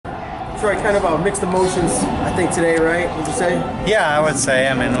Troy, kind of mixed emotions, I think, today, right? Would you say? Yeah, I would say.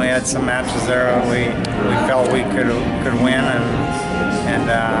 I mean, we had some matches there we felt we could win,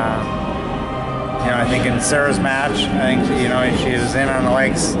 and I think in Sarah's match, I think she was in on the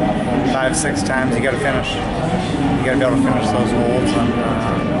legs 5-6 times. You got to finish. You got to be able to finish those holds, and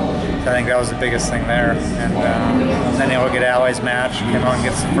so I think that was the biggest thing there. And then you look at Allie's match. She came out and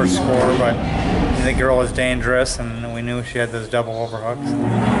gets the first score, but the girl was dangerous, and we knew she had those double overhooks.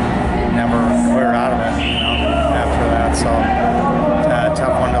 Never cleared out of it, after that. So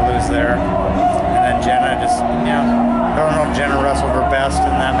tough one to lose there. And then Jenna just, I don't know if Jenna wrestled her best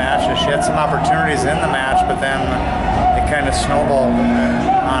in that match. She had some opportunities in the match, but then it kind of snowballed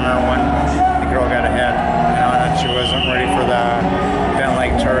on her when the girl got ahead. And then she wasn't ready for the bent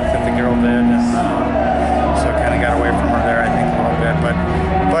leg turret that the girl did, and so it kind of got away from her there, I think, a little bit.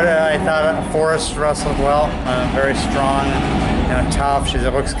 But I thought Forrest wrestled well, very strong, tough. She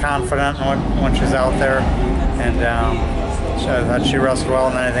looks confident when she's out there, and so I thought she wrestled well.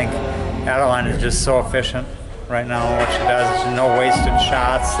 And then I think Adeline is just so efficient right now in what she does. There's no wasted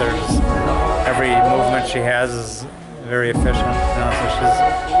shots. Every movement she has is very efficient. So she's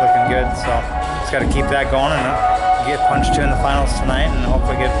looking good. So just got to keep that going and get punched 2 in the finals tonight, and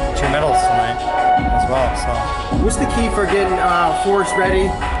hopefully get 2 medals tonight as well. So what's the key for getting Forrest ready,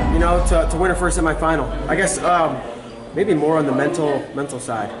 to win her first semifinal? I guess maybe more on the mental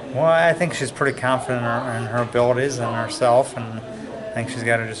side. Well, I think she's pretty confident in her abilities and herself, and I think she's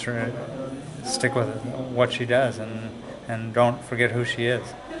got to just stick with what she does and don't forget who she is.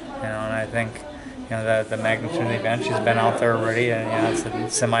 And I think the magnitude of the event, she's been out there already, and it's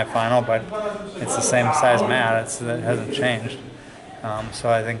a semifinal, but it's the same size mat. It hasn't changed. So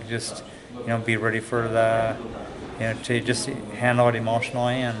I think just be ready for the to just handle it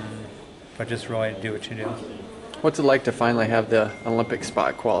emotionally, but just really do what you do. What's it like to finally have the Olympic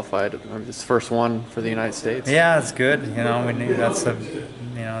spot qualified? It's the first one for the United States. Yeah, it's good. We need, that's a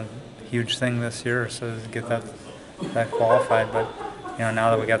huge thing this year, so to get that qualified. But now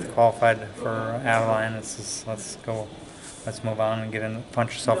that we got the qualified for Adeline, it's just, let's move on and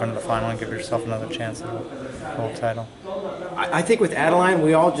punch yourself into the final and give yourself another chance at a world title. I think with Adeline,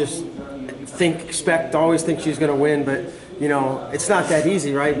 we all just always think she's going to win, but it's not that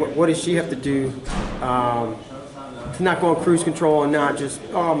easy, right? What does she have to do to not go on cruise control and not just,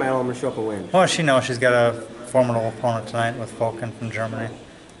 I'm going to show up and win? Well, she knows she's got a formidable opponent tonight with Vulcan from Germany.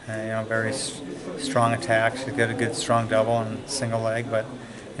 Very strong attack. She's got a good strong double and single leg, but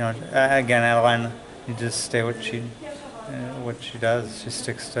again, Adeline, you just stay what she does. She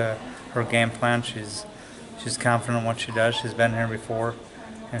sticks to her game plan. She's confident in what she does. She's been here before,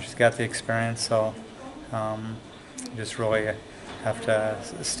 and she's got the experience. So you just really have to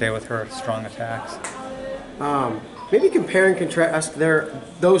stay with her strong attacks. Maybe compare and contrast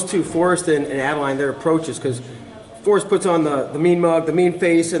those two, Forrest and Adeline, their approaches, because Forrest puts on the mean mug, the mean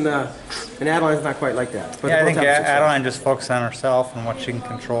face, and Adeline's not quite like that. But I think Adeline just focuses on herself and what she can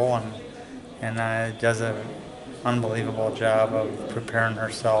control, and does an unbelievable job of preparing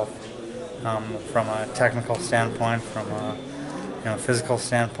herself from a technical standpoint, from a physical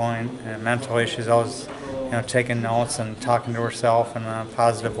standpoint, and mentally. She's always taking notes and talking to herself in a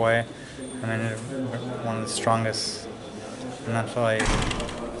positive way. I mean, one of the strongest, mentally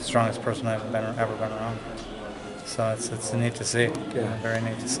strongest person I've ever been around. So it's neat to see. Yeah. Very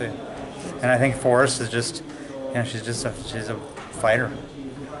neat to see. And I think Forrest is just, she's a fighter.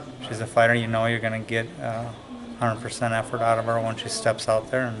 She's a fighter. You're going to get 100% effort out of her when she steps out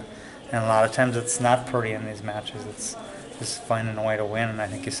there, and a lot of times it's not pretty in these matches. It's just finding a way to win, and I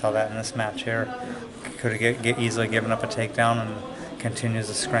think you saw that in this match here. Could have easily given up a takedown and continues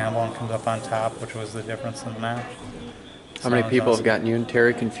to scramble and comes up on top, which was the difference in the match. How many people have gotten you and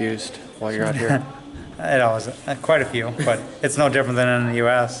Terry confused while you're out here? It always, quite a few, but it's no different than in the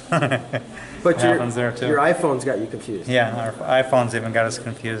U.S. But happens there too. Your iPhone's got you confused. Yeah, our iPhones even got us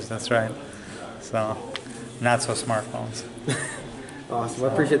confused. That's right. So, not so smartphones. Awesome. Well,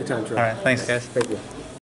 I appreciate the time, Troy. All right, thanks, guys. Thank you.